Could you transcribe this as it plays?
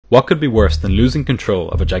What could be worse than losing control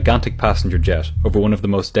of a gigantic passenger jet over one of the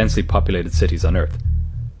most densely populated cities on Earth?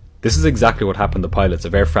 This is exactly what happened to pilots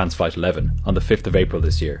of Air France Flight 11 on the 5th of April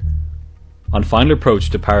this year. On final approach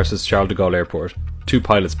to Paris's Charles de Gaulle airport, two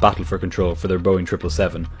pilots battled for control for their Boeing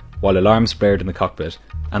 777, while alarms blared in the cockpit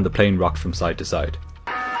and the plane rocked from side to side.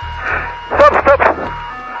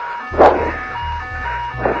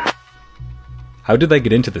 How did they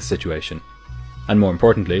get into this situation? And more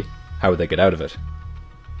importantly, how would they get out of it?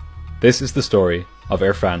 This is the story of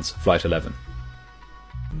Air France Flight 11.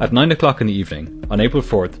 At 9 o'clock in the evening, on April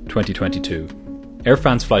 4th, 2022, Air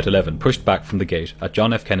France Flight 11 pushed back from the gate at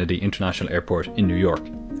John F. Kennedy International Airport in New York.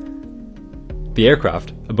 The aircraft,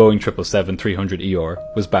 a Boeing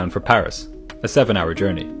 777-300ER, was bound for Paris, a 7-hour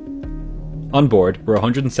journey. On board were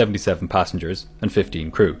 177 passengers and 15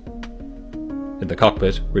 crew. In the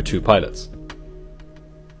cockpit were 2 pilots.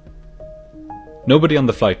 Nobody on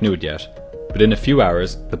the flight knew it yet, but in a few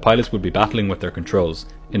hours the pilots would be battling with their controls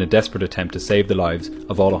in a desperate attempt to save the lives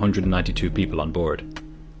of all 192 people on board.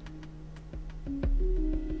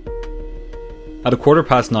 At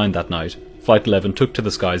 9:15 that night, Flight 11 took to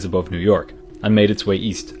the skies above New York and made its way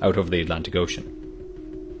east out over the Atlantic Ocean.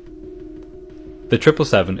 The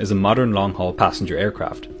 777 is a modern long-haul passenger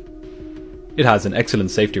aircraft. It has an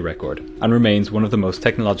excellent safety record and remains one of the most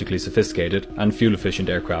technologically sophisticated and fuel-efficient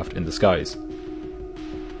aircraft in the skies.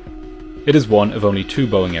 It is one of only 2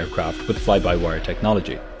 Boeing aircraft with fly-by-wire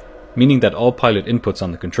technology, meaning that all pilot inputs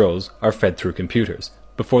on the controls are fed through computers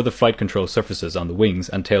before the flight control surfaces on the wings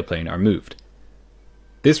and tailplane are moved.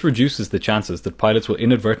 This reduces the chances that pilots will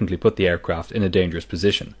inadvertently put the aircraft in a dangerous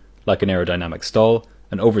position, like an aerodynamic stall,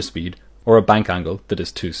 an overspeed, or a bank angle that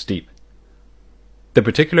is too steep. The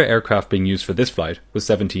particular aircraft being used for this flight was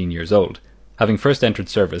 17 years old, having first entered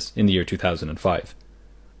service in the year 2005.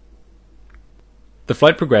 The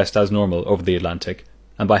flight progressed as normal over the Atlantic,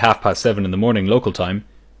 and by 7:30 in the morning local time,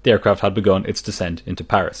 the aircraft had begun its descent into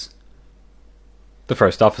Paris. The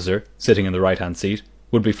first officer, sitting in the right-hand seat,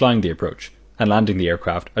 would be flying the approach and landing the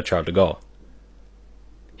aircraft at Charles de Gaulle.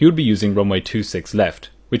 He would be using runway 26 left,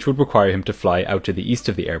 which would require him to fly out to the east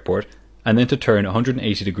of the airport and then to turn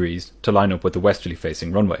 180 degrees to line up with the westerly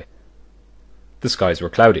facing runway. The skies were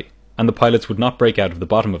cloudy, and the pilots would not break out of the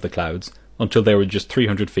bottom of the clouds until they were just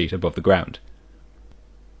 300 feet above the ground.